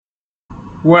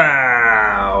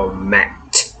Well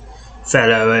met,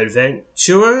 fellow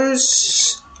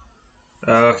adventurers.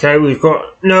 Okay, we've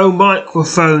got no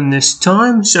microphone this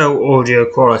time, so audio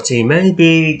quality may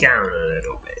be down a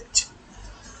little bit.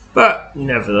 But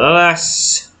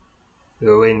nevertheless,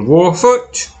 we're in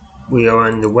Warfoot. We are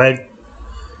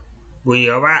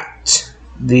at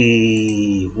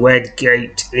the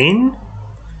Wedgate Inn,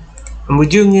 and we're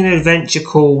doing an adventure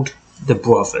called The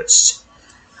Brothers.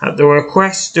 At the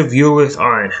request of Ulrich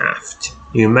Ironhaft,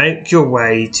 you make your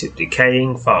way to the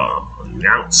decaying farm on the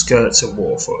outskirts of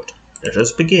Warfoot. Let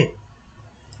us begin.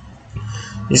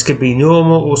 This could be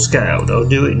normal or scaled. I'll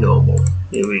do it normal.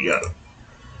 Here we go.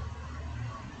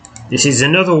 This is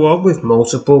another one with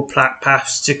multiple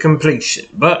paths to completion,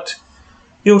 but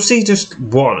you'll see just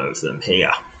one of them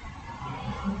here.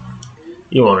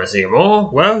 You want to see more?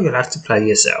 Well, you'll have to play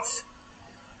yourself.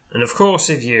 And of course,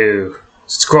 if you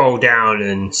scroll down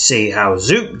and see how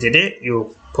Zook did it,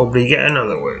 you'll probably get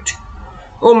another route.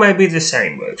 Or maybe the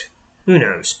same route. Who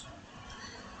knows?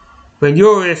 When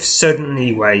Ulrich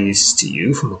suddenly waves to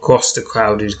you from across the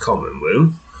crowded common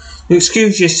room, you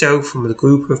excuse yourself from the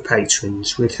group of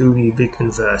patrons with whom you've been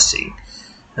conversing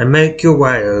and make your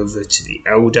way over to the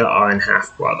elder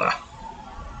Ironhaft brother.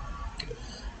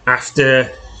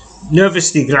 After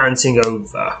nervously glancing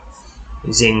over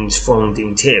his inn's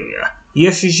interior, he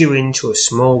ushers you into a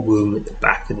small room at the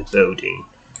back of the building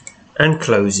and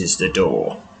closes the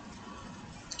door.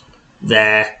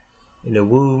 There, in a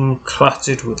room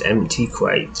cluttered with empty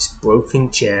crates,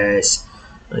 broken chairs,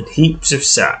 and heaps of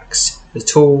sacks, the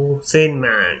tall, thin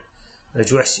man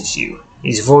addresses you,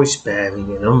 his voice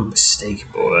bearing an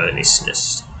unmistakable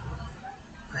earnestness.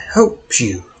 "I hope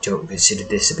you don't consider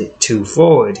this a bit too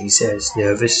forward," he says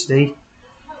nervously.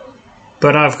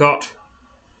 But I've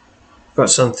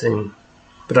something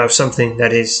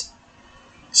that is...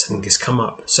 Something has come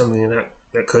up. Something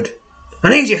that could... I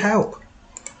need your help.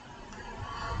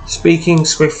 Speaking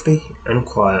swiftly and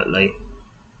quietly,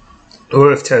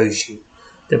 Ulrich tells you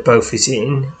that both his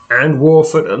inn and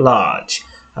Warfoot at large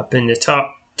have been the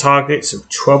targets of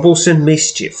troublesome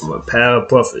mischief from a pair of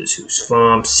brothers whose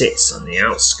farm sits on the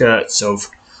outskirts of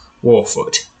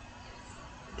Warfoot.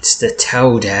 "It's the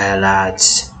Telldares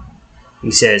lads,"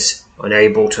 he says,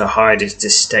 unable to hide his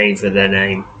disdain for their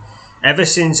name. "Ever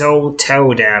since old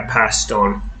Telldares passed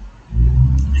on,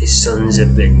 his sons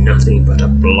have been nothing but a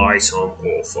blight on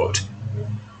Warfoot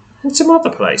and some other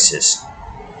places.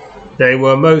 They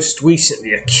were most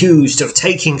recently accused of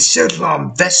taking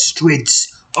Sidlon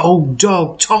Vestrid's old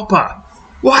dog Topper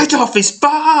right off his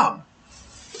farm.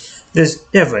 There's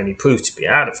never any proof to be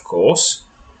had, of course,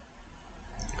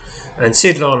 and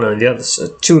Sidlon and the others are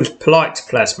too polite to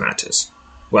press matters.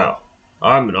 Well,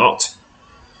 I'm not,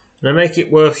 and I make it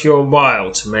worth your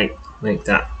while to make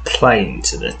that plain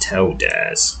to the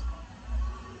Telldares."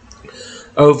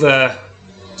 Over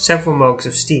several mugs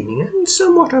of steaming and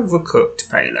somewhat overcooked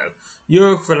palo,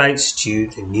 Ulrich relates to you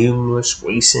the numerous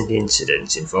recent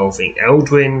incidents involving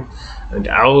Eldwin and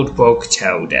Aldbog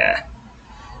Telldare.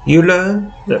 You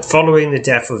learn that following the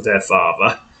death of their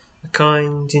father, a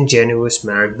kind and generous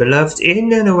man beloved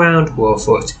in and around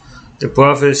Warfoot, the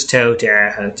brothers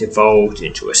Telldare had evolved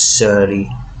into a surly,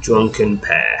 drunken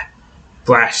pair,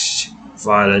 brash,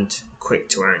 violent, quick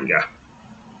to anger.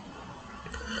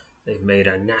 "They've made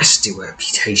a nasty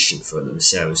reputation for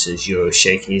themselves," says Ulrich,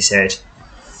 shaking his head.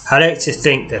 "I like to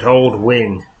think that old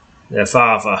Wynne, their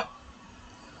father,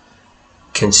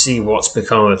 can see what's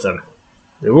become of them.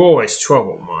 They're always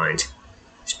trouble, mind.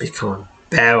 It's become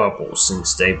unbearable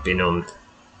since they've been on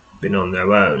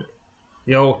their own.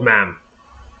 The old man,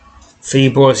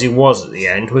 feeble as he was at the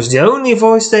end, was the only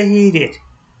voice they heeded.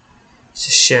 It's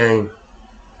a shame.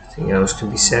 Nothing else can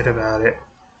be said about it."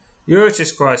 Ulrich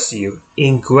describes to you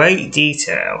in great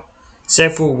detail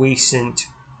several recent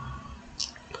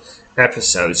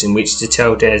episodes in which the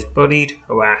Telldares bullied,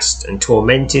 harassed, and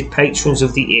tormented patrons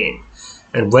of the inn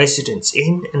and residents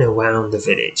in and around the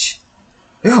village.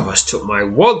 "I almost took my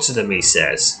wad to them," he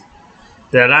says.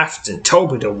 "They laughed and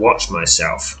told me to watch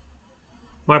myself.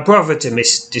 My brother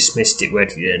dismissed it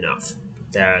readily enough,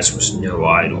 but theirs was no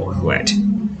idle threat.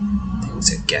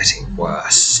 Things are getting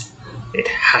worse. It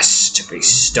has to be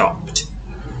stopped."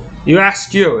 You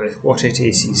ask Ulrich what it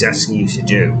is he's asking you to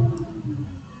do.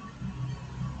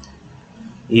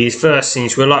 He first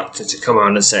seems reluctant to come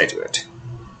on and say to it.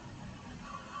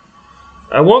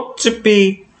 "I want to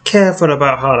be careful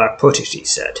about how I put it," he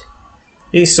said.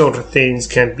 "These sort of things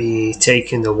can be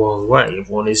taken the wrong way if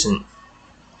one isn't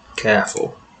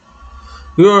careful."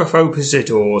 Ulrich opens the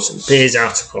doors and peers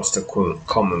out across the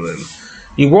common room.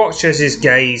 You watch as his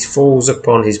gaze falls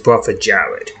upon his brother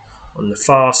Jared, on the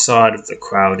far side of the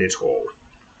crowded hall.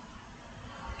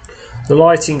 The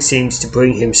lighting seems to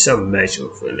bring him some measure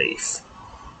of relief.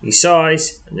 He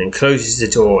sighs and then closes the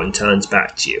door and turns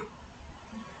back to you.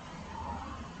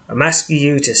 "I'm asking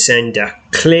you to send a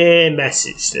clear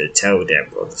message to the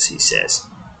Telldares brothers," he says,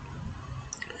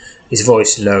 his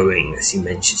voice lowering as he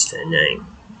mentions their name.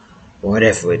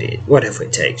 "Whatever it is, whatever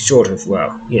it takes, short of,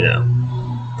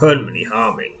 permanently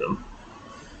harming them.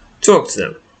 Talk to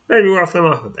them, maybe rough them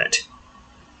up a bit.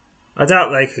 I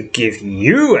doubt they could give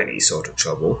you any sort of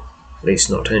trouble, at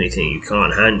least not anything you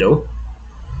can't handle.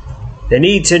 They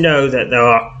need to know that there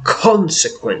are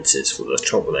consequences for the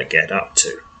trouble they get up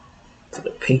to, for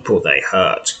the people they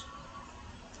hurt."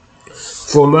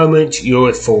 For a moment,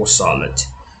 Yuri falls silent.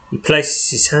 He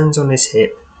places his hands on his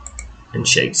hip and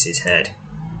shakes his head.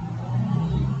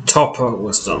 "Topper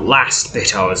was the last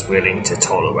bit I was willing to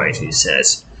tolerate," he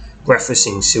says,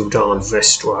 referencing Sildan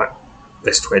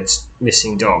Vestred's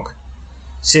missing dog.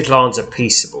 "Sidlan's a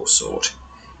peaceable sort.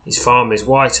 His farm is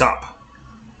white up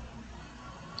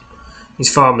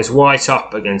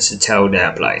against the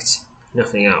Telldares blades.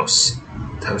 Nothing else.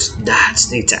 Those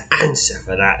lads need to answer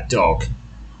for that dog.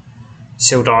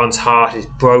 Sildan's heart is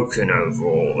broken over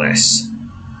all this.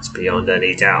 It's beyond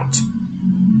any doubt.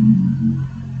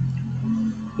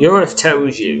 Yorif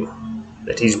tells you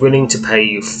that he's willing to pay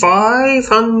you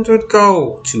 500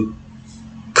 gold to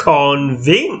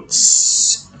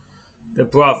convince the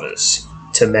brothers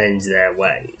to mend their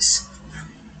ways."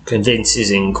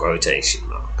 Convinces in quotation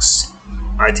marks.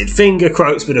 I did finger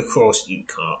quotes, but of course you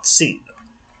can't see them.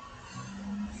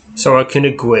 "So I can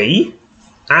agree,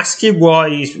 ask him why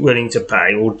he's willing to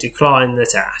pay, or decline the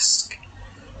task.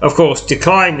 Of course,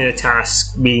 declining the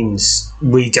task means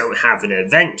we don't have an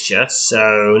adventure,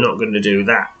 so not going to do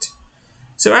that.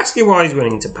 So ask him why he's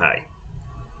willing to pay."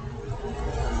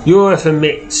 Yorif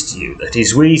admits to you that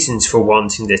his reasons for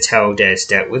wanting the Telldares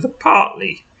dealt with are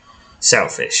partly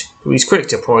selfish, but he's quick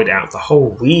to point out the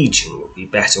whole region would be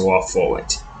better off for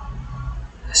it.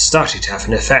 "It's started to have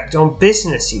an effect on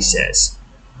business," he says.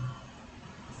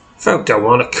 "Folk don't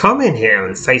want to come in here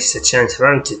and face the chance of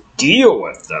having to deal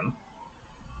with them.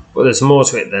 But there's more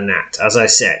to it than that. As I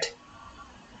said,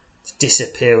 the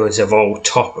disappearance of old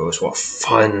Topper was what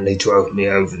finally drove me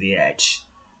over the edge.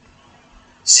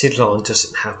 Sidlan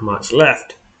doesn't have much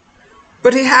left.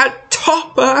 But he had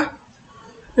Topper,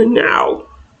 and now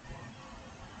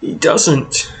he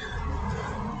doesn't."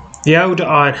 The elder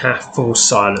Iron Half falls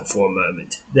silent for a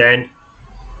moment. Then,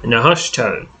 in a hushed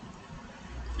tone,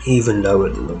 even lower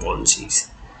than the onesies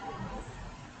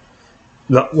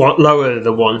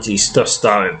thus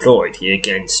far employed, he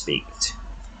again speaks.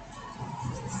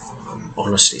 "I'm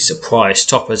honestly surprised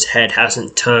Topper's head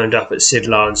hasn't turned up at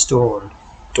Sidlan's door,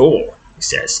 he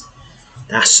says.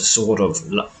 That's the sort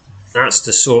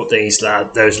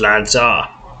those lads are.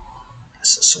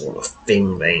 That's the sort of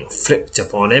thing they inflict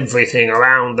upon everything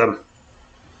around them.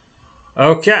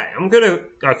 Okay,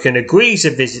 I can agree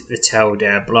to visit the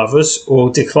Telldares brothers or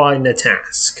decline the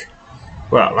task.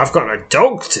 Well, I've got a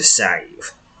dog to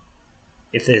save,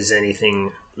 if there's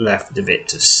anything left of it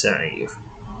to save."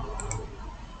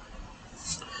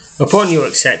 Upon your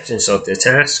acceptance of the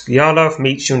task, Yarlov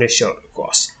meets you on the shoulder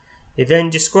cross. He then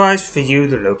describes for you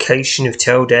the location of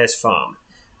Telldares' farm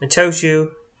and tells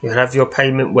you you'll have your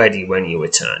payment ready when you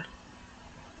return.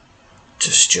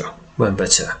 "Just remember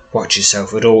to watch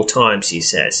yourself at all times," he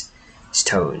says, his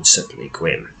tone suddenly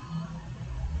grim.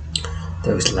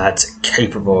 "Those lads are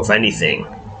capable of anything.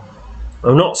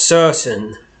 I'm not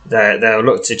certain that they'll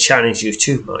look to challenge you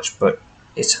too much, but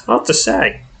it's hard to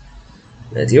say.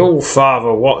 The old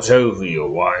father watch over you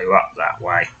while you're up that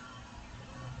way."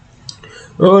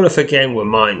 Olaf again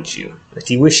reminds you that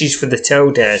he wishes for the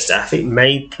Telldares to have it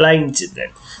made plain to them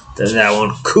that their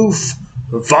uncouth,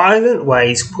 violent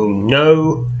ways will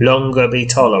no longer be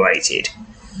tolerated.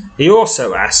 He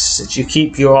also asks that you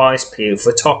keep your eyes peeled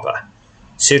for Topper,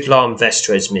 Sidlan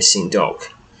Vestred's missing dog.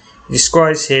 He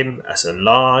describes him as a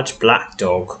large black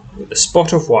dog with a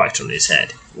spot of white on his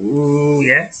head. Ooh,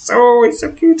 yes, oh, he's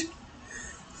so cute.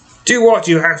 "Do what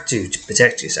you have to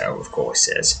protect yourself, of course,"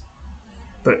 he says.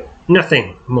 "But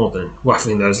nothing more than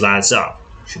roughing those lads up,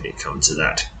 should it come to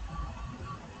that.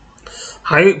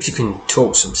 I hope you can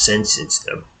talk some sense into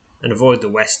them and avoid the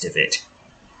rest of it.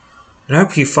 I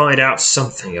hope you find out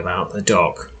something about the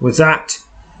dog. With that,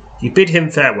 you bid him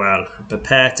farewell and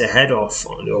prepare to head off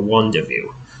on your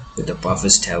rendezvous with the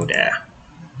brothers Telldares."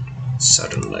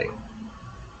 Suddenly,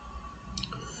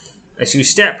 as you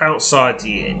step outside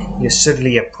the inn, you're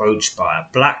suddenly approached by a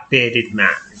black-bearded man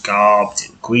garbed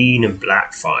in green and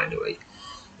black finery.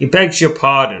 He begs your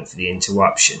pardon for the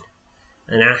interruption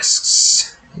and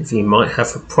asks if he might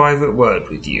have a private word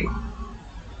with you.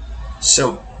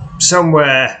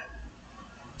 Somewhere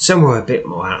a bit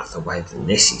more out of the way than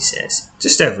this, he says.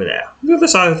 Just over there. The other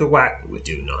side of the wagon would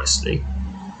do nicely.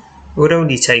 It would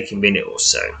only take a minute or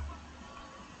so.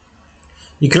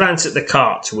 You glance at the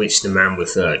cart to which the man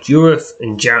referred. Uruf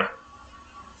and Jawed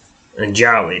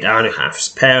Anuhaf's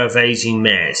pair of aging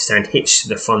mares stand hitched to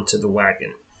the front of the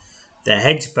wagon, their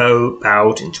heads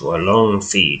bowed into a long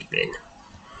feed bin.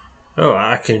 Oh,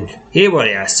 I can hear what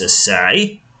he has to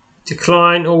say.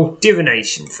 Decline or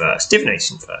divination first?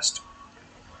 Divination first.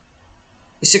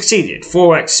 You succeeded.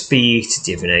 4x speed to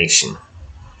divination.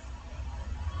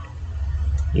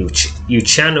 You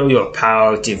channel your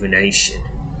power of divination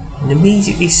and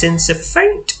immediately sense a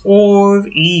faint aura of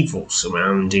evil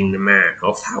surrounding the man.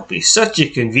 Oh, that would be such a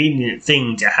convenient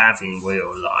thing to have in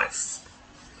real life.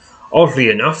 Oddly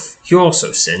enough, you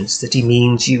also sense that he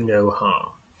means you no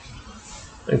harm.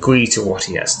 Agree to what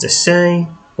he has to say,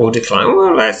 or decline.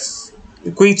 Well, let's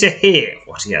agree to hear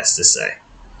what he has to say.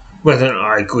 Whether or not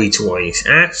I agree to what he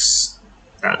asks,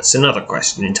 that's another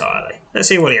question entirely. Let's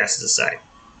hear what he has to say.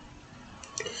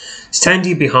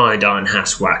 Standing behind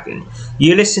Ironhat's wagon,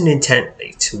 you listen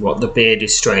intently to what the bearded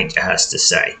stranger has to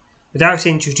say. Without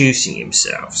introducing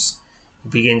himself, he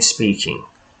begins speaking,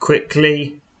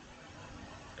 quickly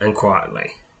and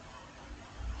quietly.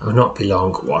 I will not be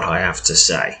long at what I have to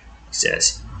say, he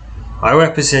says. I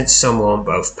represent someone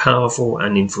both powerful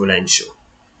and influential.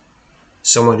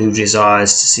 Someone who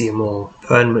desires to see a more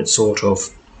permanent sort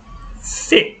of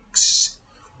fix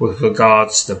with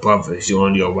regards to the brothers you're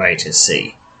on your way to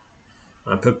see.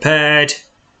 I'm prepared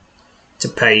to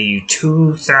pay you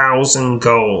 2,000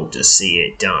 gold to see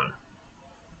it done.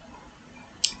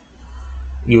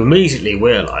 You immediately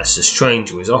realise the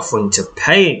stranger is offering to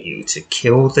pay you to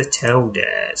kill the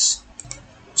Telldares.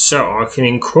 So I can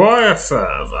inquire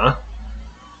further,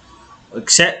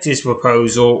 accept his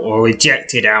proposal, or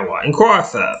reject it outright. Inquire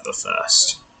further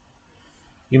first.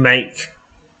 You make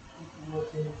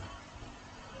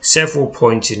several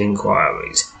pointed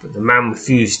inquiries, but the man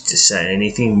refused to say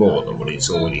anything more than what he's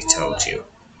already told you.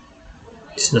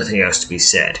 There's nothing else to be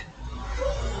said.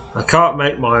 I can't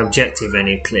make my objective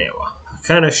any clearer. I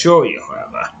can assure you,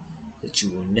 however, that you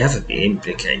will never be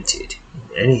implicated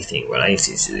in anything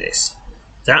related to this.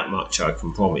 That much I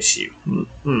can promise you.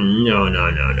 No.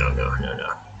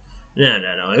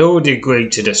 I already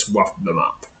agreed to just rough them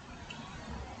up.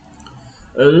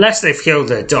 Unless they've killed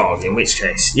their dog, in which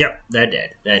case, yep, they're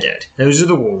dead. Those are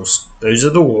the rules.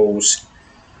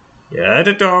 You hurt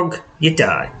a dog, you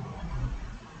die.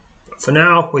 But for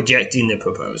now, rejecting the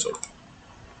proposal.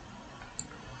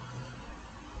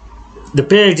 The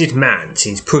bearded man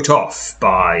seems put off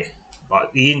by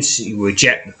the instant you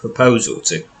reject the proposal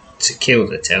to kill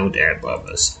the Telldares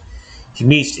brothers. He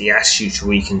immediately asks you to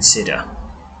reconsider.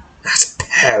 That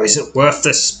pair isn't worth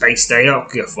the space they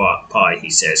occupy, he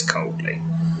says coldly.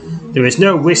 There is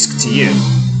no risk to you,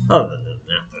 other than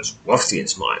that those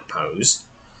ruffians might pose.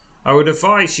 I would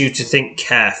advise you to think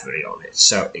carefully on it,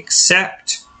 so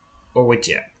accept or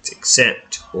reject.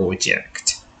 Accept or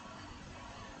reject.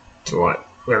 Right,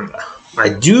 remember, I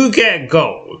do get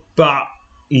gold, but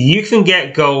you can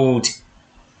get gold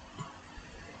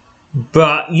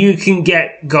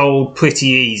pretty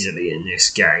easily in this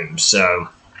game, so...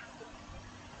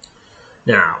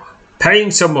 Now,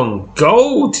 paying someone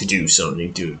gold to do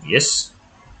something dubious,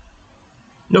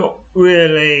 not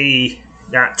really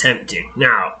that tempting.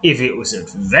 Now, if it was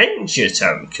adventure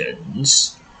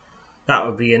tokens, that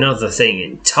would be another thing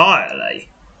entirely.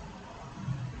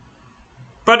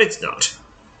 But it's not.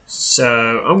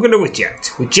 So I'm going to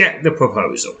reject the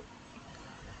proposal.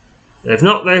 They've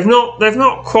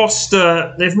not crossed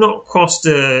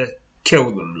the kill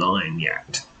them line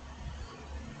yet.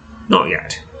 Not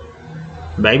yet.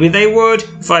 Maybe they would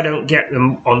if I don't get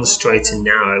them on the straight and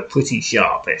narrow pretty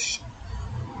sharpish.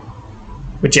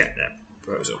 Reject that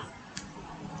proposal.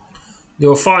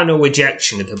 Your final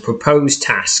rejection of the proposed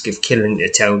task of killing the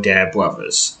Telldares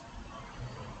brothers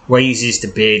raises the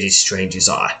bearded stranger's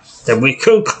eye. Then we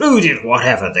concluded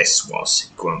whatever this was, he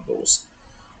grumbles.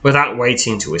 Without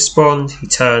waiting to respond, he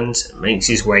turns and makes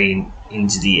his way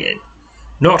into the inn,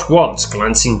 not once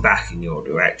glancing back in your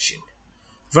direction.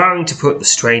 Vowing to put the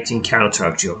strange encounter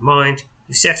out of your mind,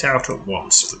 you set out at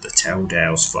once for the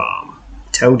Telldares farm,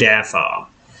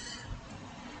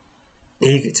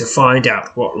 eager to find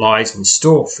out what lies in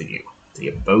store for you, the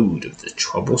abode of the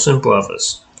troublesome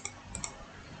brothers.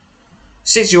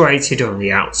 Situated on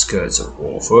the outskirts of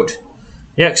Warfoot,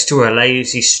 next to a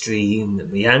lazy stream that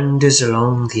meanders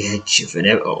along the edge of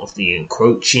the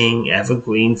encroaching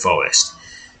evergreen forest,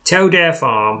 Telldares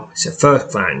Farm is at first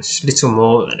glance little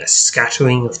more than a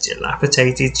scattering of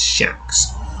dilapidated shacks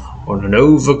on an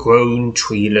overgrown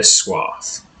treeless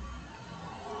swath.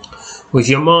 With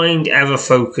your mind ever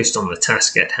focused on the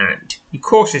task at hand, you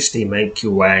cautiously make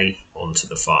your way onto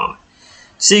the farm,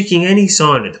 seeking any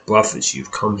sign of the brothers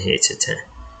you've come here to tend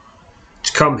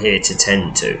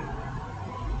to.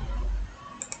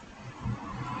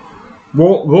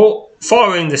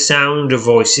 Following the sound of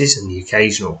voices and the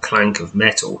occasional clank of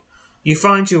metal, you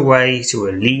find your way to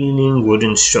a leaning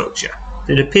wooden structure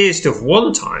that appears to have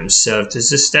one time served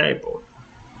as a stable.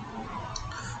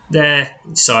 There,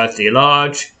 inside the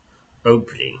large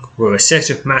opening where a set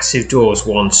of massive doors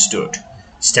once stood,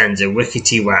 stands a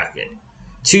rickety wagon.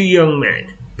 Two young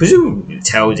men, presumably the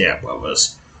Telldares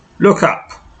brothers, look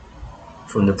up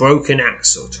from the broken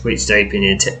axle to which they've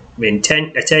been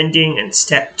attending and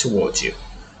step towards you.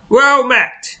 "Well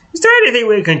met! Is there anything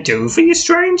we can do for you,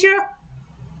 stranger?"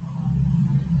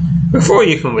 Before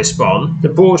you can respond, the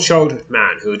broad-shouldered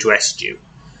man who addressed you,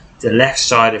 the left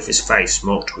side of his face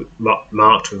marked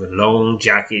with a long,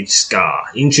 jagged scar,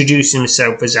 introduced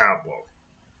himself as Albog.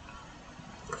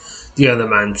 The other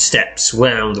man steps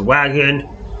round the wagon,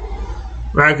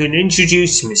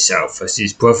 introduced himself as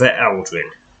his brother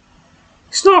Eldrin.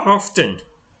 "It's not often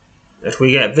that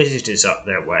we get visitors up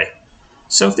that way.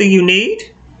 Something you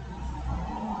need?"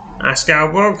 asked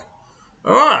Albog.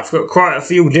 "Oh, I've got quite a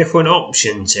few different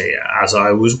options here, as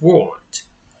I was warned.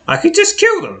 I could just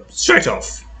kill them, straight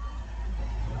off.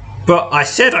 But I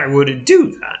said I wouldn't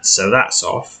do that, so that's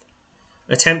off.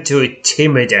 Attempt to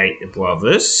intimidate the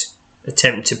brothers.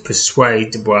 Attempt to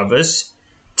persuade the brothers.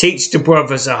 Teach the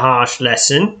brothers a harsh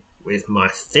lesson with my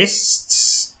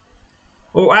fists.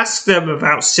 Or ask them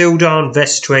about Telldares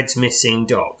Vestred's missing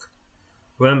dog.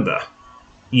 Remember,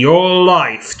 your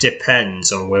life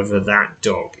depends on whether that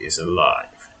dog is alive."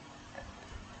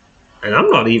 And I'm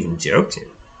not even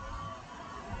joking.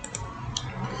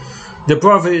 The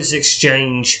brothers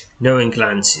exchange knowing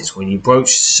glances when you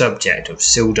broach the subject of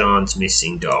Telldares'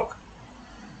 missing dog.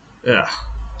 "Ugh,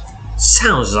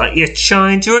 sounds like you're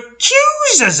trying to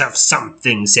accuse us of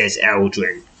something," says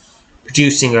Eldrin,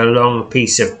 producing a long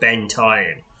piece of bent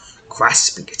iron,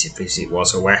 grasping it as if it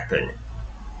was a weapon.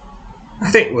 "I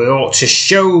think we ought to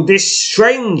show this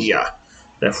stranger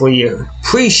that we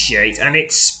appreciate and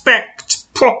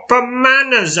expect proper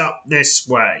manners up this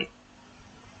way."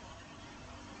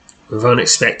 With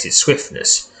unexpected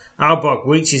swiftness, Albog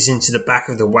reaches into the back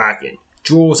of the wagon,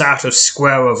 draws out a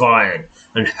square of iron,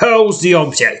 and hurls the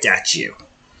object at you.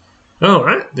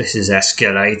 Alright, this is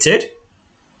escalated.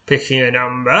 Picking a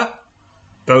number.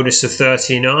 Bonus of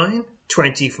 39,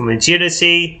 20 from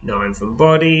agility, 9 from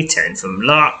body, 10 from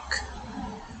luck.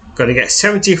 Got to get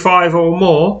 75 or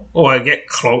more, or I get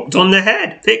clonked on the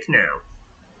head. Pick now.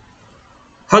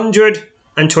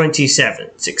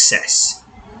 127. Success.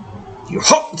 You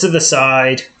hop to the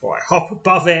side, or I hop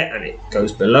above it and it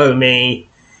goes below me,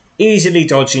 easily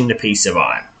dodging the piece of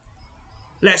iron.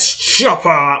 Let's chop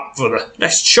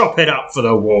it up for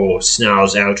the war,"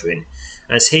 snarls Eldrin,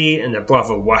 as he and the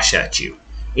brother rush at you,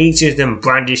 each of them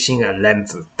brandishing a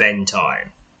length of bent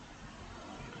iron.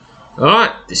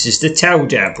 Alright, this is the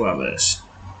Telldares brothers.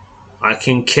 I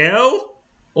can kill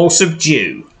or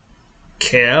subdue.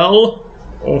 Kill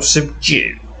or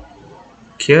subdue.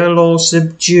 Kill or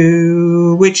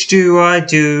subdue, which do I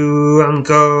do? I'm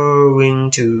going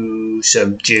to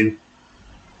subdue.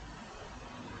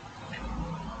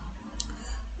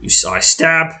 I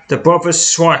stab. The brothers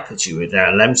swipe at you with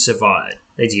their lengths of iron.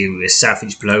 They deal you a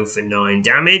savage blow for 9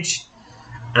 damage,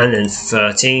 and then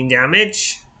 13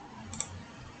 damage.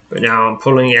 But now I'm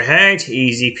pulling ahead.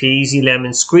 Easy peasy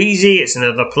lemon squeezy. It's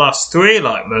another +3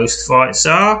 like most fights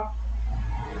are.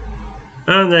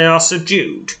 And they are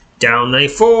subdued. Down they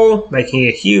fall, making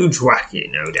a huge racket,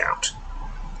 no doubt.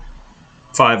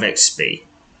 5 XP.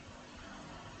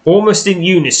 Almost in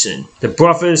unison, the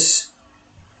brothers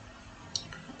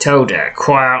Telldares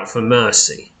cry out for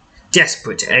mercy,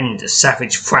 desperate to end the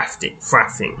savage thrashing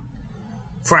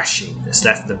that's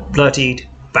left them bloodied,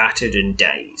 battered and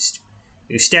dazed.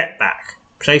 You step back,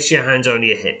 place your hands on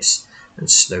your hips,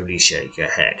 and slowly shake your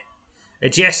head. A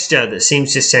gesture that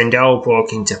seems to send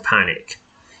Albog into panic.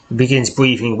 He begins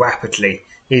breathing rapidly,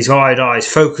 his wide eyes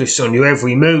focused on your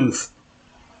every move.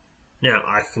 Now,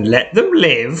 I can let them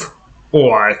live,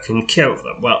 or I can kill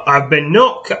them. Well, I've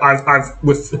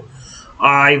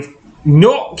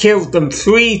not killed them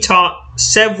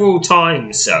several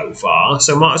times so far,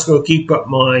 so might as well keep up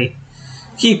my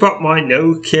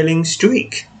no killing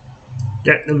streak.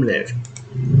 Let them live.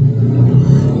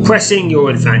 Pressing your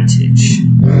advantage.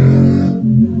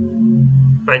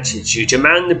 mansions, you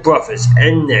demand the brothers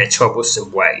end their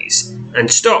troublesome ways and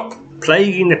stop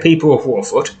plaguing the people of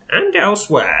Warfoot and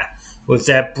elsewhere with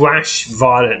their brash,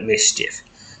 violent mischief.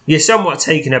 You're somewhat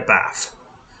taken aback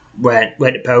when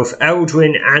both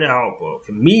Eldrin and Ardbrook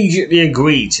immediately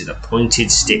agreed to the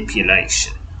pointed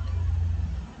stipulation.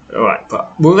 Alright,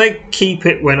 but will they keep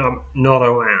it when I'm not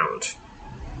around?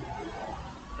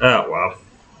 Oh well.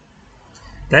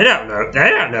 They don't know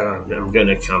I'm going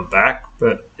to come back,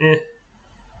 but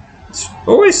it's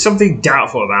always something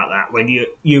doubtful about that when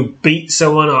you beat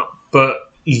someone up,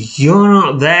 but you're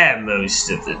not there most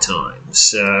of the time.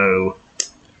 So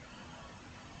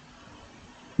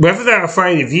whether they're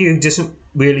afraid of you doesn't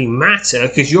really matter,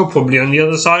 because you're probably on the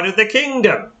other side of the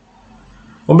kingdom,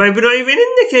 or maybe not even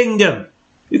in the kingdom.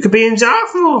 You could be in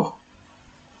Zarthor.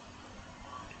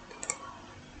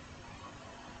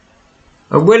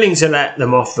 Unwilling to let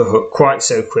them off the hook quite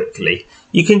so quickly,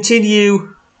 you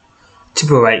continue to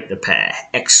berate the pair,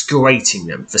 excoriating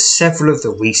them for several of the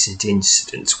recent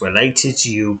incidents related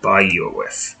to you by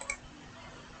Urwith.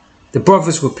 The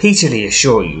brothers repeatedly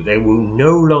assure you they will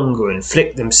no longer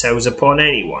inflict themselves upon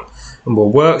anyone and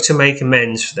will work to make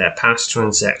amends for their past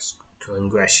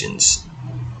transgressions.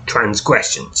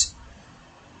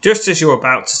 Just as you're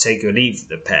about to take your leave of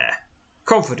the pair,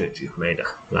 confident you've made a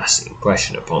lasting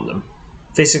impression upon them,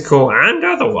 physical and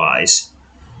otherwise,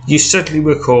 you suddenly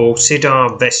recall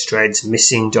Sidar Vestred's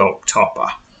missing dog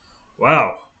Topper.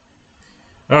 Well,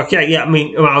 okay, yeah,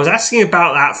 I was asking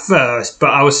about that first,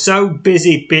 but I was so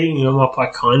busy beating them up I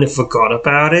kind of forgot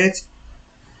about it.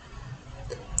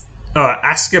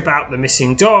 Ask about the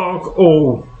missing dog,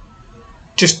 or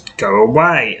just go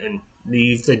away and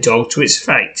leave the dog to its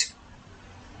fate.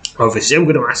 Obviously, I'm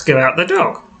going to ask about the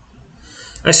dog.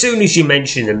 As soon as you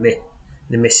mention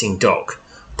the missing dog,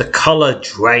 the colour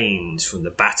drains from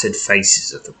the battered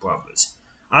faces of the brothers.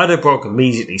 Ardbrook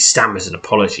immediately stammers an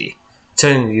apology,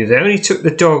 telling you they only took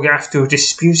the dog after a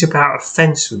dispute about a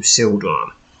fence with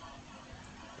Sildorm.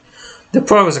 The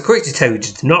brothers are quick to tell you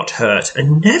to do not hurt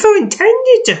and never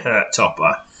intended to hurt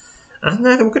Topper, and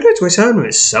that I'm going to return him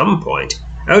at some point.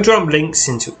 Eldrum limps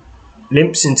into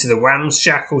the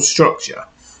ramshackle structure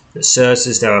that serves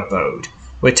as their abode,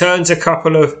 returns a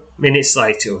couple of minutes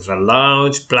later with a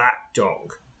large black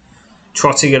dog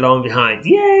trotting along behind.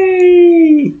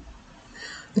 Yay!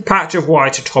 The patch of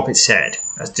white atop its head,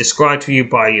 as described to you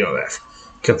by Ureth,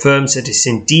 confirms that it's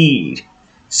indeed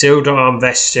Sildar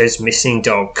Vestred's missing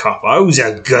dog, Copper. Who's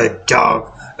a good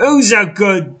dog? Who's a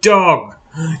good dog?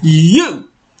 You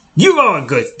are a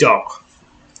good dog.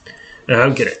 And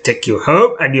I'm going to take you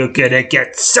home and you're going to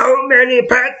get so many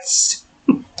pets.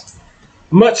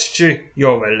 Much to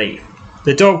your relief,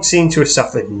 the dog seemed to have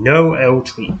suffered no ill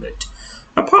treatment,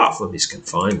 apart from his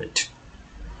confinement.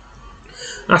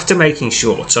 After making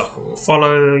sure Topper will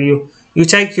follow you, you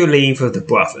take your leave of the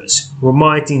brothers,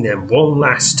 reminding them one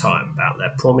last time about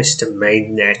their promise to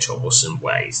mend their troublesome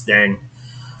ways. Then,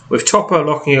 with Topper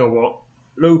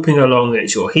looping along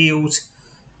at your heels,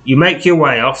 you make your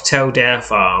way off Telldares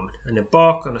Farm and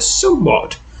embark on a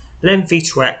somewhat lengthy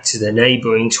trek to the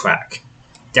neighbouring track,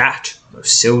 that of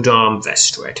Sildar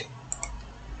Vestred.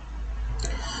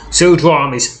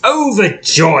 Sildar is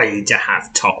overjoyed to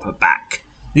have Topper back.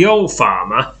 The old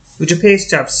farmer, which appears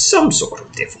to have some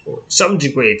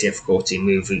degree of difficulty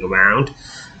moving around,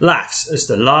 laughs as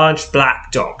the large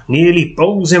black dog nearly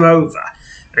bowls him over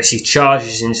as he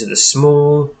charges into the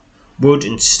small wood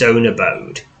and stone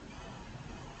abode.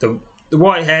 The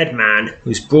white-haired man,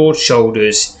 whose broad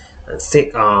shoulders and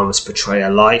thick arms portray a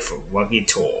life of rugged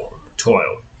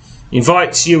toil,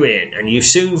 invites you in, and you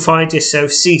soon find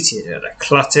yourself seated at a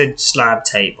cluttered slab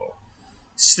table,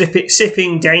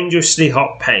 sipping dangerously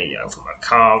hot paleo from a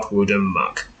carved wooden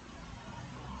mug.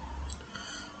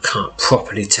 Can't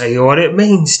properly tell you what it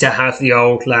means to have the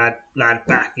old lad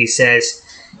back, he says,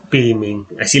 beaming,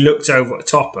 as he looks over at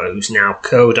Topper, who's now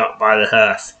curled up by the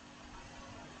hearth.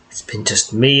 It's been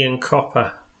just me and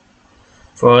Copper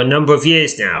for a number of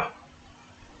years now.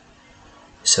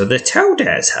 So the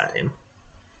Telldares had him.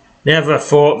 Never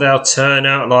thought they'll turn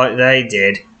out like they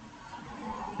did.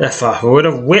 Their father would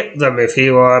have whipped them if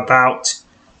he were about.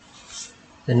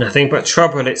 And nothing but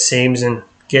trouble, it seems, and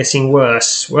getting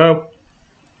worse. Well,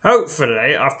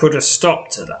 hopefully I've put a stop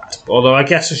to that. Although I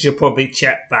guess I should probably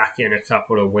check back in a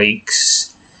couple of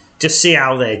weeks. Just see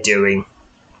how they're doing.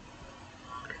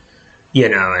 You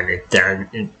know, and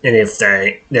if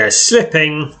they're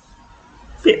slipping,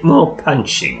 a bit more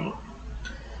punching.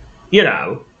 You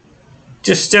know,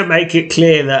 just to make it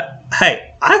clear that,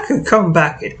 hey, I could come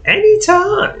back at any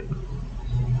time.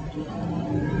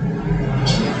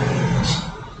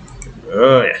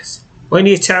 Oh, yes. When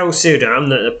you tell Sudam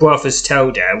that the brothers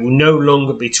Telldares will no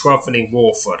longer be travelling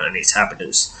Warford and its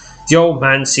inhabitants, the old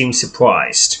man seems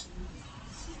surprised.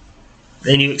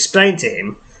 Then you explain to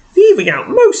him, leaving out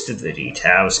most of the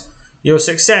details, your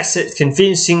success at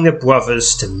convincing the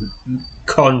brothers to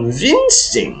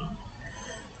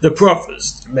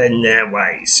mend their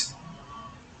ways.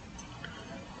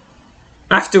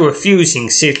 After refusing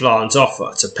Sidlan's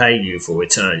offer to pay you for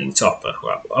returning Topper,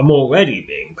 well, I'm already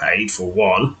being paid for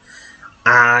one,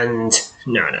 and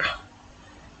no.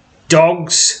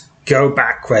 Dogs go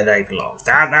back where they belong.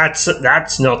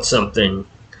 That's not something.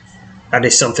 That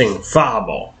is something far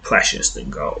more precious than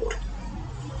gold.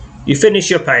 You finish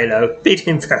your payload, bid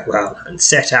him farewell, and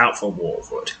set out for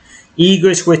Warford,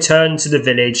 eager to return to the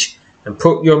village and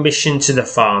put your mission to the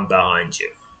farm behind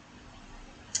you.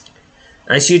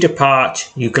 As you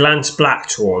depart, you glance back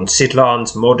toward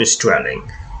Sidlan's modest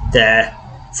dwelling. There,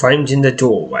 framed in the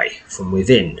doorway from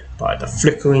within by the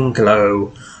flickering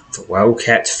glow of a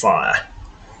well-kept fire,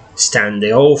 stand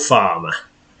the old farmer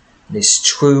and his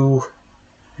true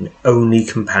and only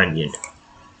companion.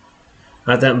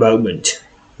 At that moment,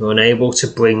 you're unable to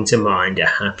bring to mind a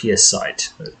happier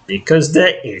sight, because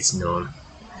there is none.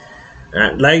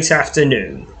 At late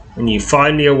afternoon, when you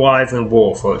finally arrive in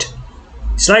Warford,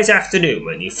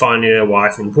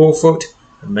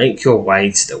 and make your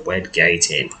way to the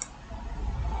Wedgate Inn.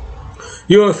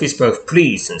 Yorif is both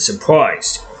pleased and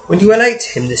surprised when you relate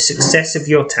to him the success of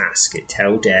your task at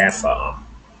Telldares Farm.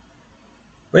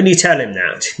 When you tell him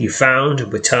that you found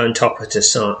and returned Topper to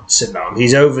Salam,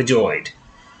 he's overjoyed.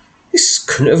 This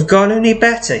couldn't have gone any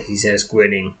better, he says,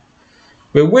 grinning.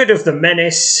 We're rid of a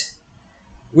menace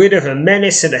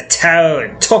and a terror,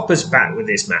 and Topper's back with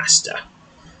his master.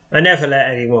 I never let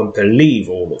anyone believe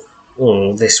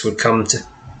all this would come to.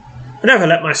 I never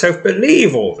let myself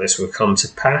believe all this would come to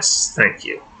pass. Thank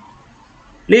you.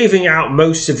 Leaving out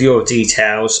most of your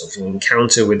details of your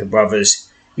encounter with the brothers,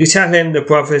 you tell him the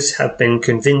brothers have been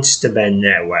convinced to mend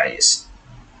their ways.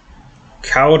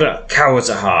 Cowards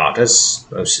are hard, as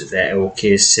most of their ilk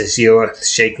is, says Yorif,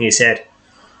 shaking his head.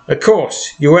 Of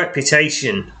course, your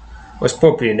reputation was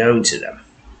probably known to them.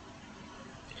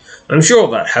 I'm sure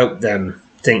that helped them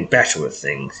think better of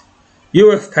things.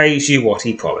 Yorif pays you what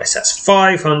he promised. That's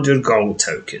 500 gold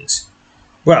tokens.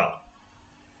 Well,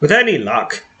 with any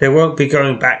luck, they won't be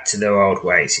going back to their old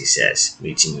ways, he says,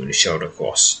 meeting you with a shoulder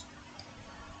cross.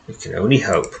 We can only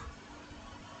hope.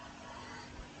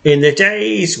 In the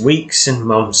days, weeks and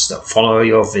months that follow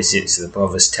your visit to the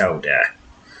brothers Telldares,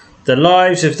 the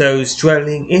lives of those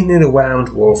dwelling in and around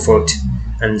Warford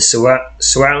and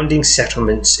surrounding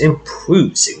settlements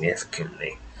improved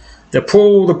significantly. The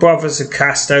pull the brothers have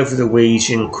cast over the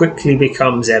region quickly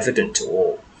becomes evident to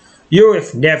all.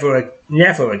 Yorif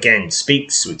never again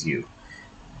speaks with you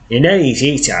in any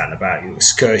detail about your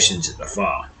excursions at the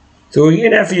farm. So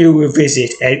whenever you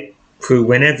visit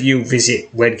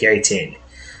Wedgate Inn,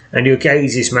 and your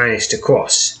gazes manage to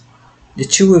cross, the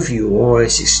two of you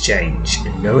always exchange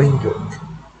a knowing look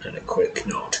and a quick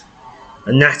nod.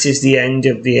 And that is the end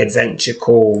of the adventure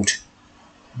called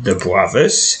The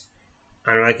Brothers,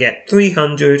 and I get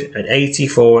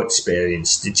 384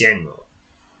 experience to general,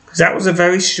 because that was a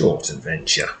very short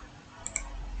adventure.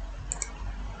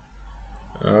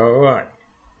 Alright,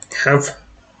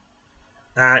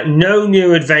 no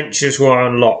new adventures were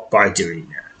unlocked by doing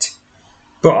that,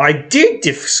 but I did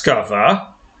discover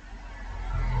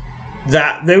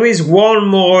that there's one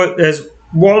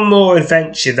more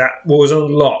adventure that was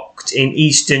unlocked in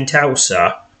Eastern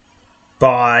Telsa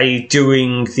by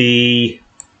doing the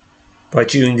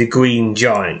Green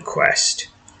Giant quest,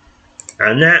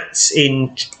 and that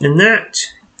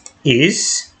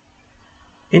is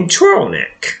in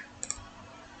Trollneck,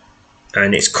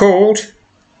 and it's called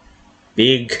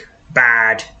Big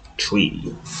Bad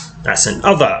Tree. That's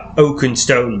another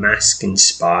Oakenstone Mask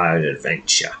inspired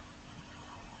adventure.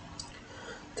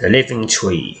 The living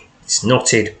tree, its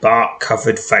knotted bark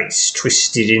covered face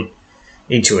twisted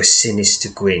into a sinister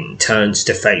grin, turns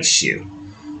to face you,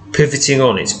 pivoting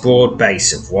on its broad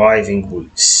base of writhing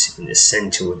roots in the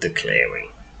centre of the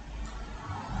clearing.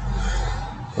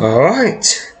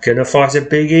 Alright, gonna fight a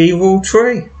big evil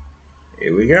tree.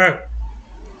 Here we go.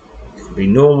 It can be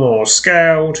normal or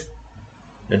scaled.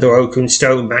 Another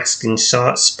Oakenstone Mask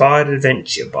inspired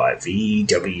adventure by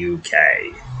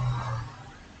VWK.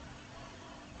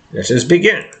 Let us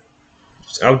begin.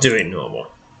 I'll do it normal.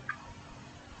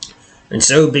 And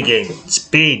so begins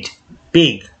Big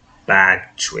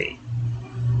Bad Tree.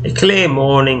 A clear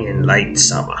morning in late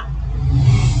summer.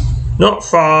 Not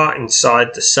far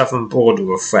inside the southern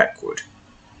border of Freckwood,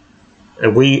 a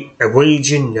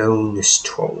region known as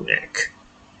Trollneck.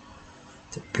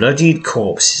 The bloodied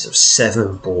corpses of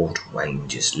 7 bored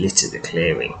rangers litter the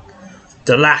clearing.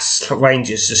 The last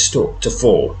rangers to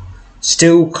fall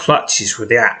still clutches with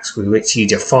the axe with which he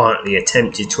defiantly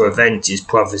attempted to avenge his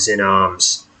brothers in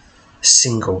arms. A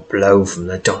single blow from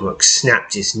the Domok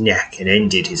snapped his neck and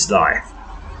ended his life.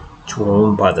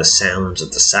 Drawn by the sounds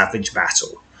of the savage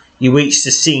battle, you reached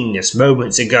the scene just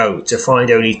moments ago to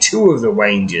find only 2 of the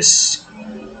rangers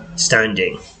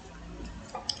standing.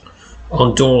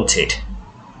 Undaunted,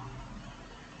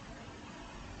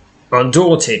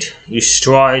 you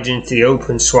stride into the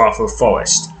open swath of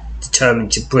forest,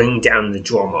 determined to bring down the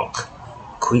Dromok,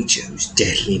 a creature whose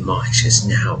deadly might has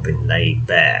now been laid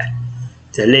bare.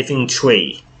 The living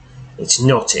tree, its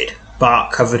knotted,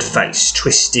 bark-covered face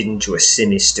twisted into a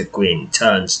sinister grin,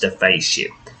 turns to face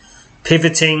you,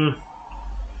 pivoting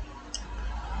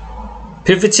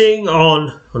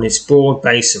on its broad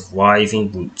base of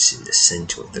writhing roots in the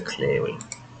centre of the clearing.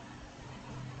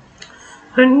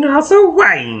 "Another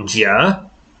ranger?"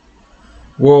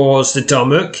 roars the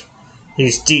Domok,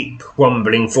 his deep,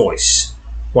 rumbling voice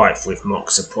rife with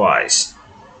mock surprise.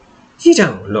 "You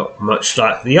don't look much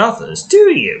like the others,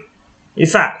 do you? In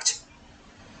fact,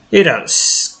 you don't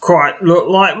quite look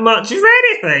like much of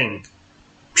anything.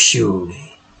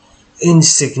 Puny,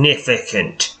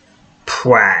 insignificant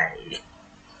prey.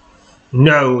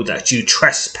 Know that you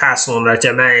trespass on a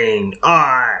domain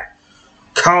I,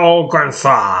 Carl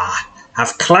Grandfather,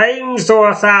 have claimed for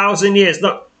 1,000 years.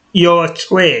 Look, you're a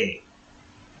tree.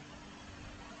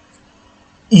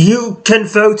 You can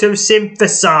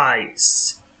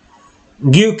photosynthesize.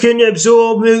 You can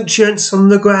absorb nutrients from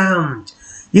the ground.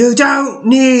 You don't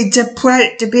need to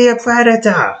be a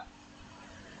predator.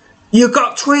 You've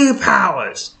got tree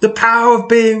powers. The power of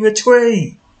being a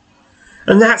tree.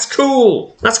 And that's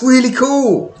cool. That's really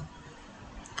cool.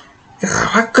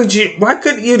 Why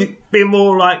couldn't you be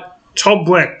more like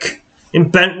Tobrick in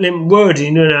Bentlim Wood,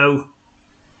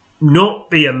 not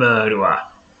be a murderer?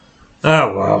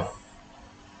 Oh well.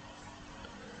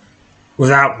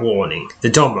 Without warning,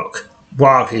 the Domok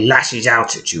wildly lashes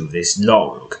out at you with his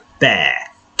long,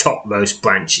 bare, topmost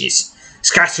branches,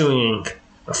 scattering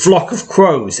a flock of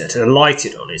crows that are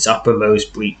alighted on its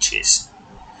uppermost reaches.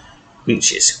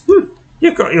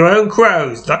 You've got your own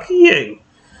crows, lucky you.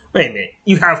 Wait a minute,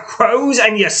 you have crows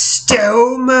and you're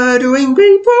still murdering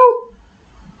people?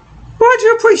 Why aren't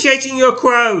you appreciating your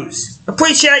crows?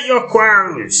 Appreciate your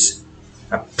crows.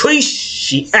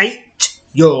 Appreciate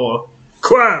your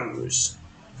crows.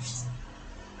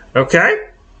 Okay?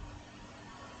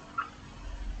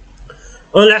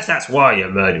 Unless that's why you're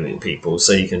murdering people,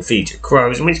 so you can feed your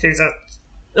crows, in which case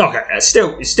it's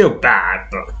still bad,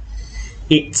 but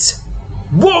it's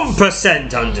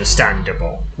 1%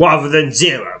 understandable rather than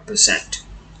 0%.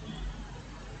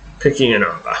 Picking a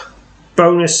number.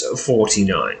 Bonus of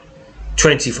 49.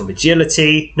 20 from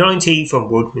agility, 19 from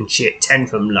woodmanship, 10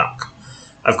 from luck.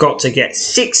 I've got to get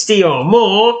 60 or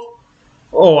more,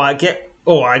 or I get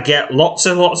lots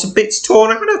and lots of bits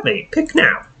torn out of me. Pick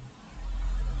now.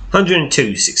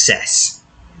 102 success.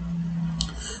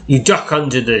 You duck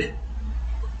under the...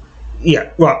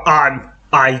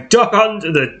 I duck under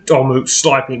the Domok's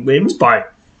sliping limbs by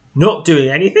not doing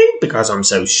anything because I'm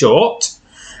so short,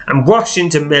 and rush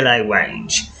into melee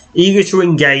range, eager to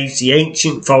engage the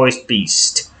ancient forest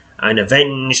beast and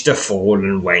avenge the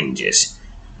fallen rangers.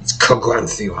 It's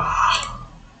Kogranthua.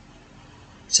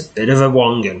 It's a bit of a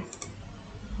wongan.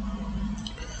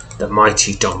 The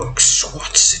mighty Domok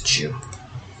swats at you.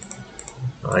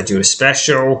 I do a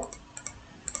special.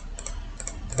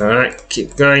 Alright,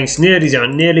 keep going. It's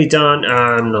nearly done.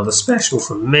 Another special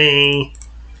from me.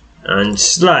 And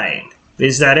slain.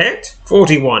 Is that it?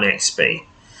 41 XP.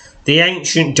 The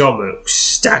ancient Domok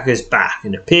staggers back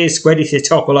and appears ready to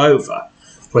topple over,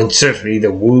 when suddenly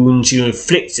the wounds you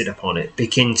inflicted upon it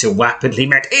begin to rapidly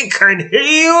It can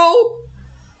heal?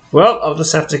 Well, I'll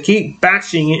just have to keep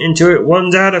bashing it until it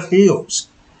runs out of heals.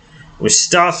 With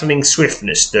startling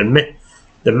swiftness, the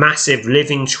massive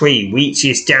living tree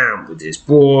reaches down with its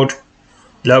broad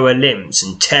lower limbs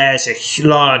and tears a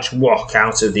large rock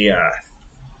out of the earth.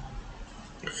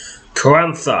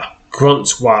 Carantha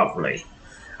grunts wildly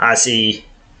as he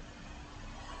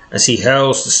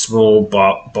hurls the small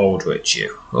boulder at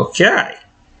you. Okay.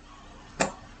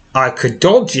 I could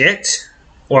dodge it,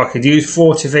 or I could use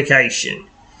fortification.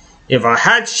 If I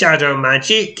had shadow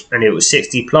magic and it was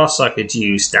 60 plus, I could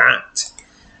use that.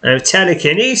 And if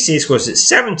telekinesis was at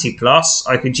 70 plus,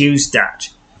 I could use that.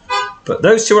 But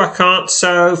those two I can't,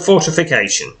 so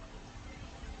fortification.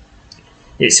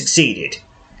 It succeeded.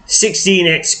 16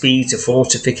 XP to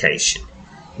fortification.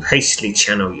 You hastily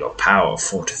channel your power of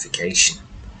fortification.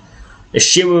 A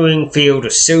shimmering field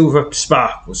of silver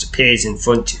sparkles appears in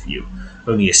front of you,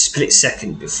 only a split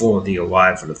second before the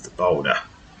arrival of the boulder.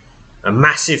 The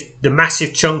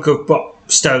massive chunk of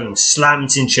stone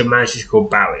slams into a magical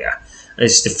barrier and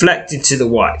is deflected to the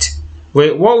right, where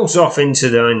it rolls off into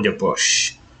the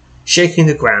underbrush, shaking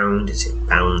the ground as it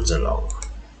bounds along.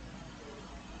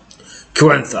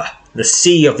 Carantha, the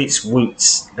sea of its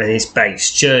roots and its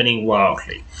base churning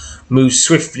wildly, moves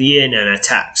swiftly in and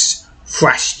attacks,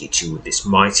 thrashing at you with its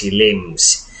mighty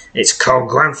limbs. It's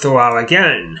Carantha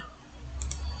again.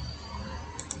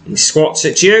 He swats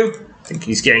at you. I think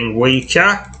he's getting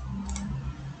weaker.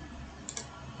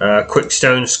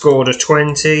 Quickstone scored a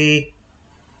 20.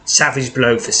 Savage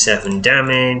Blow for 7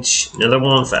 damage. Another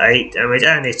one for 8 damage.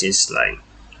 And it is slain.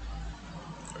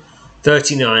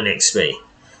 39 XP.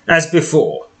 As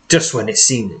before, just when it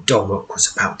seemed that Domrock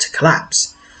was about to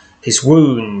collapse, his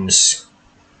wounds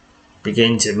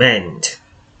begin to mend.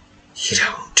 You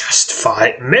don't just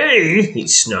fight me, he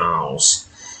snarls,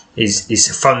 his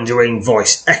thundering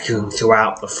voice echoing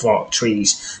throughout the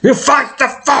trees. You fight the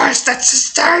force that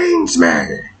sustains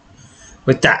me!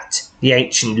 With that, the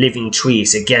ancient living tree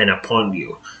is again upon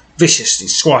you, viciously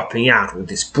swiping out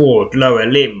with its broad lower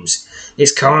limbs.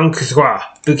 It's Carantha.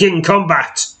 Begin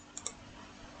combat!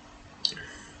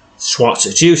 Swats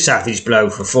at you, Savage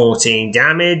Blow for 14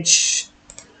 damage.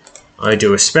 I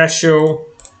do a special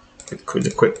with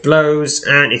the quick blows,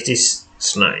 and it is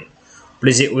slain. But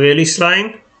is it really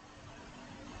slain?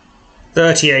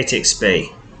 38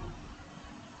 XP.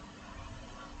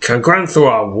 Carantha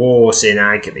roars in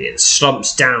agony and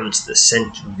slumps down to the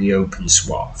centre of the open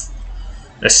swath.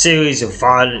 A series of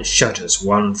violent shudders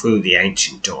run through the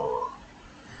ancient door,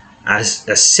 as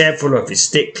several of his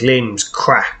thick limbs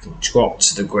crack and drop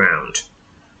to the ground.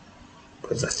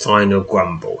 With a final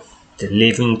grumble, the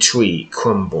living tree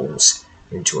crumbles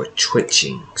into a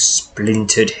twitching,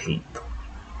 splintered heap.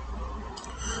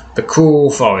 The cruel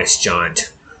forest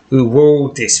giant, who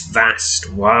ruled this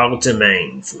vast, wild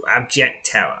domain through abject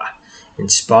terror,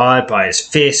 inspired by his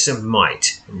fearsome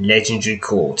might and legendary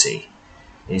cruelty,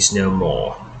 is no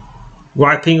more.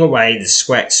 Wiping away the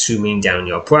sweat streaming down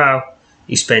your brow,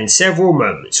 you spend several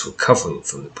moments recovering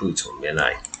from the brutal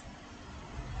melee.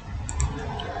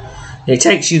 It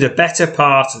takes you the better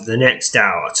part of the next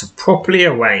hour to properly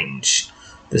arrange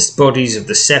the bodies of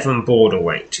the 7 border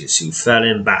rangers who fell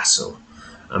in battle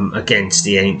against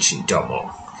the ancient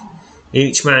Domrock.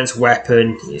 Each man's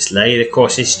weapon is laid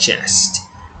across his chest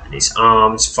and his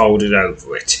arms folded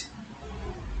over it.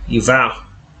 You vow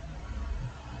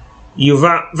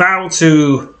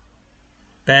to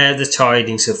bear the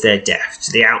tidings of their death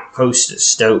to the outpost at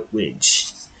Stoke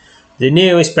Ridge, the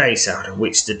nearest base out of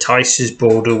which the Tycer's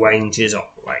border rangers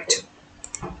operate.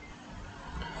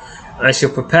 As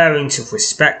you're preparing to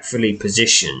respectfully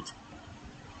position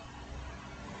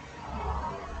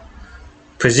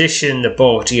the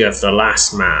body of the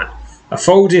last man, a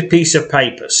folded piece of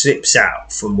paper slips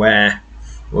out from where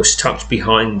it was tucked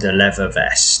behind the leather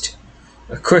vest.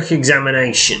 A quick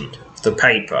examination of the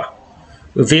paper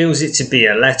reveals it to be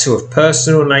a letter of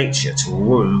personal nature to a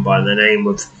woman by the name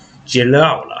of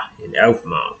Gilala in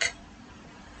Elfmark.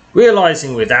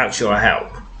 Realizing without your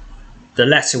help the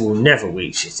letter will never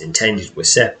reach its intended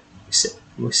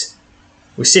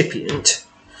recipient,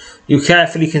 you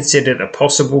carefully consider a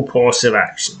possible course of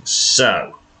action.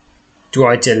 So, do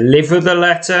I deliver the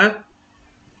letter,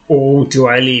 or do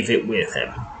I leave it with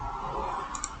him?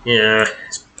 Yeah,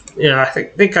 I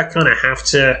think I kind of have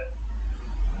to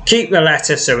keep the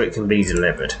letter so it can be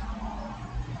delivered.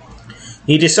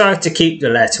 You decide to keep the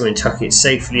letter and tuck it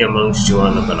safely amongst your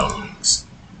other belongings.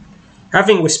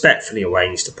 Having respectfully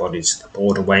arranged the bodies of the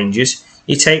border rangers,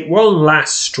 you take one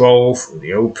last stroll through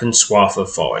the open swath of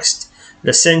forest,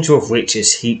 the centre of which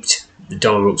is heaped the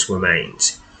Domrock's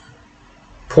remains,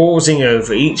 pausing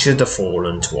over each of the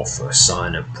fallen to offer a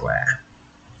sign of prayer.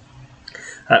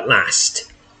 At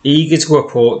last, eager to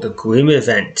report the grim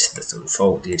event that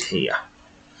unfolded here,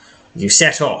 you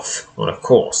set off on a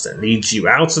course that leads you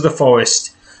out of the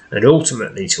forest and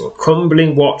ultimately to a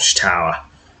crumbling watchtower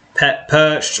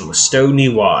perched on a stony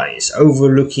rise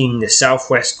overlooking the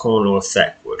southwest corner of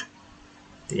Thetwood,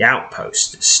 the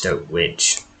outpost at Stoke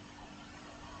Ridge.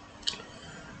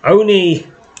 Only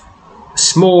a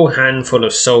small handful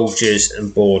of soldiers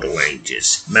and border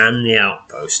rangers man the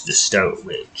outpost at Stoke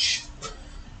Ridge.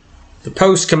 The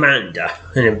post commander,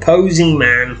 an imposing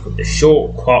man with a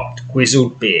short-cropped,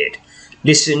 grizzled beard,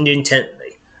 listened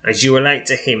intently as you relate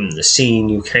to him the scene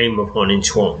you came upon in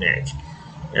Trotneck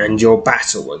and your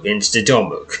battle against the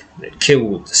Domrock that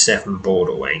killed the 7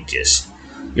 border rangers.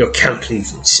 Your count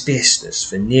leaves in speechless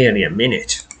for nearly a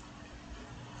minute.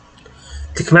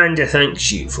 The commander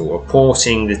thanks you for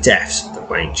reporting the deaths of the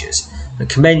Rangers and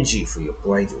commends you for your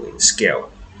bravery and skill.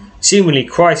 Seemingly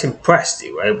quite impressed that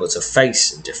you were able to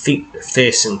face and defeat the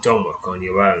fearsome Domrock on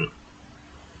your own.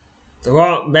 There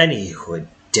aren't many who would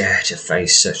dare to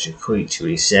face such a creature,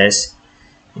 he says,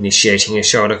 initiating a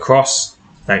shoulder cross.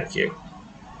 Thank you.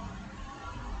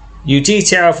 You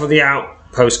detail for the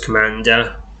outpost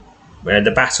commander where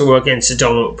the battle against the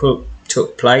Domrock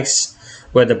took place,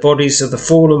 where the bodies of the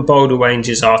fallen Boulder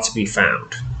Rangers are to be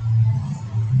found.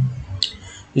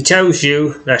 He tells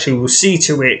you that he will see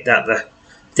to it that the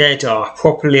dead are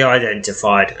properly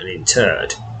identified and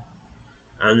interred,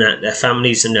 and that their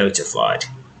families are notified.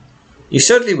 You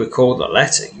suddenly recall the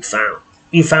letter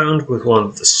you found with one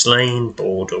of the slain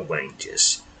Boulder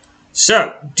Rangers.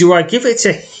 So, do I give it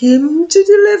to him to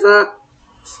deliver,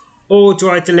 or do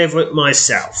I deliver it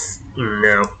myself?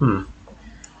 Now,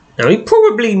 he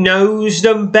probably knows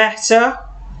them better,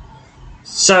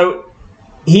 so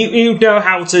he'll know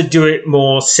how to do it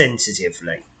more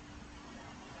sensitively.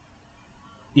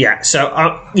 Yeah, so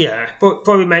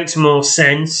probably makes more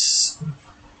sense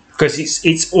because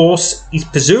he's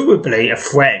presumably a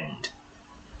friend.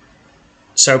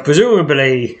 So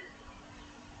presumably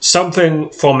something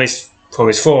from his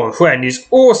foreign friend is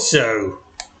also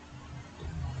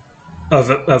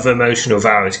of emotional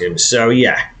value to him. So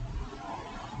yeah.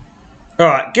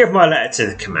 Alright, give my letter to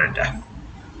the commander.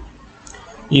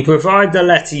 You provide the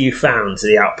letter you found to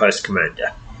the outpost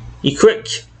commander. He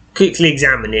quickly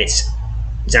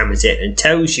examines it and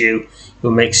tells you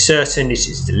will make certain it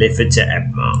is delivered to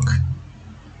Ebmark.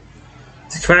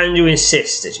 The commander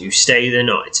insists that you stay the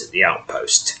night at the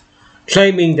outpost,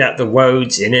 claiming that the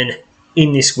roads in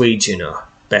this region are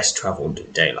best travelled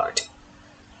in daylight.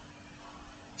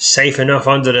 Safe enough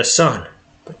under the sun,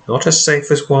 but not as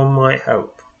safe as one might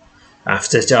hope.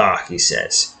 After dark, he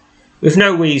says, with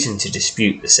no reason to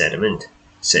dispute the sentiment.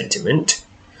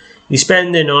 You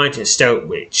spend the night at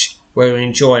Stowtwich, where you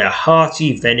enjoy a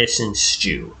hearty venison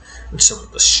stew and some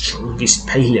of the strongest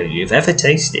paleo you've ever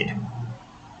tasted,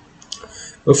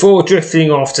 before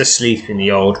drifting off to sleep in the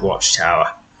old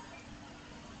watchtower.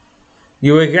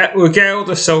 You regale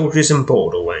the soldiers and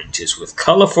Boulder Rangers with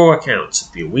colourful accounts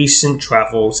of your recent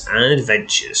travels and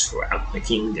adventures throughout the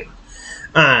kingdom.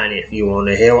 And if you want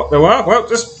to hear what they were, well,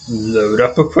 just load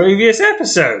up a previous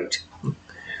episode.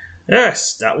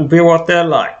 Yes, that will be what they're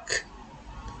like.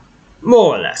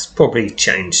 More or less, probably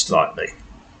changed slightly.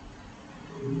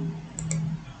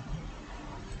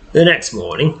 The next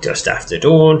morning, just after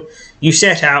dawn, you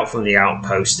set out from the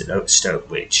outpost at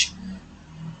Stowtwich,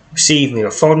 receiving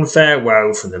a fond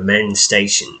farewell from the men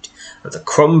stationed at the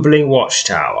crumbling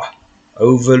watchtower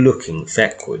overlooking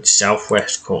Feckwood's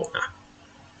southwest corner.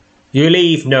 You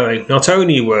leave knowing not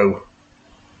only will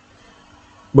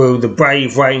the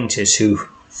brave rangers who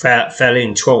fell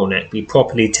in Trollneck be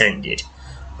properly tended,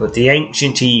 but the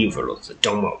ancient evil of the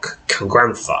Domrock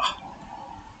Cangrantha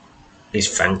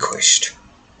is vanquished.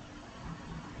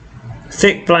 A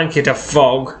thick blanket of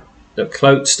fog that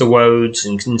cloaks the roads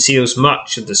and conceals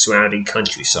much of the surrounding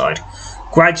countryside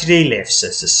gradually lifts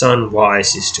as the sun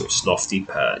rises to its lofty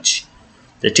perch.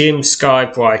 The dim sky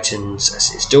brightens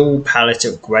as its dual palette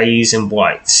of greys and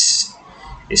whites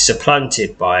is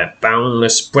supplanted by a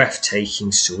boundless,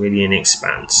 breathtaking cerulean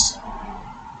expanse.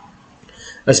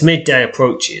 As midday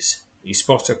approaches, you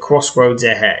spot a crossroads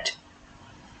ahead.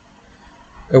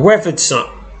 A weathered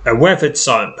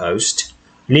signpost,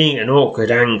 leaning at an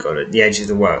awkward angle at the edge of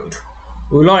the road,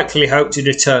 will likely help to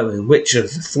determine which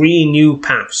of the 3 new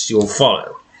paths you'll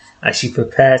follow as you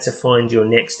prepare to find your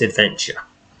next adventure,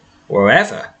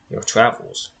 wherever your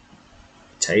travels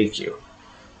take you.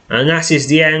 And that is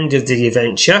the end of the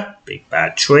adventure, Big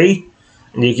Bad Tree,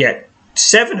 and you get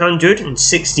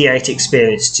 768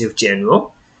 experience to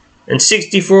general and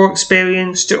 64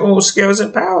 experience to all skills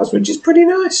and powers, which is pretty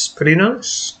nice.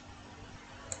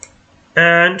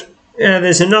 And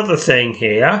there's another thing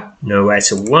here, nowhere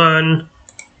to run,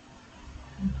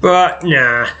 but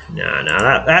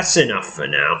that's enough for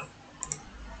now.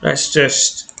 Let's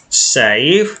just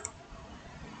save.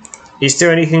 Is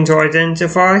there anything to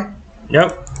identify?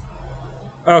 Nope.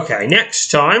 Okay,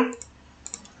 next time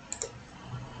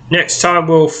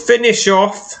we'll finish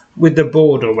off with the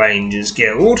Border Rangers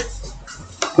Guild,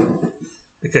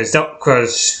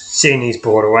 because seeing these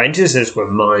Border Rangers has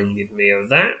reminded me of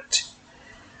that,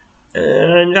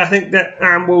 and I think that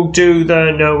we'll do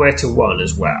the Nowhere to Run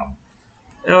as well.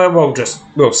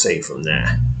 We'll see from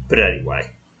there. But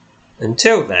anyway,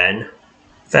 until then,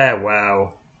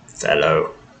 farewell,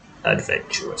 fellow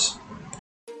adventurers.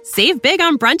 Save big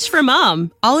on brunch for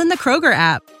mom, all in the Kroger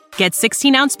app. Get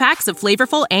 16-ounce packs of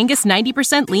flavorful Angus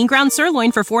 90% lean ground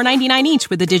sirloin for $4.99 each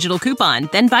with a digital coupon.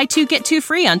 Then buy 2, get 2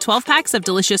 free on 12 packs of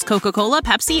delicious Coca-Cola,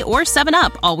 Pepsi, or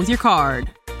 7-Up, all with your card.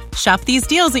 Shop these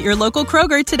deals at your local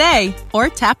Kroger today, or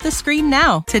tap the screen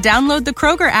now to download the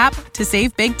Kroger app to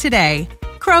save big today.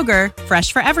 Kroger,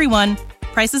 fresh for everyone.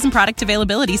 Prices and product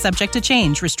availability subject to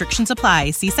change. Restrictions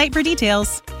apply. See site for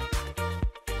details.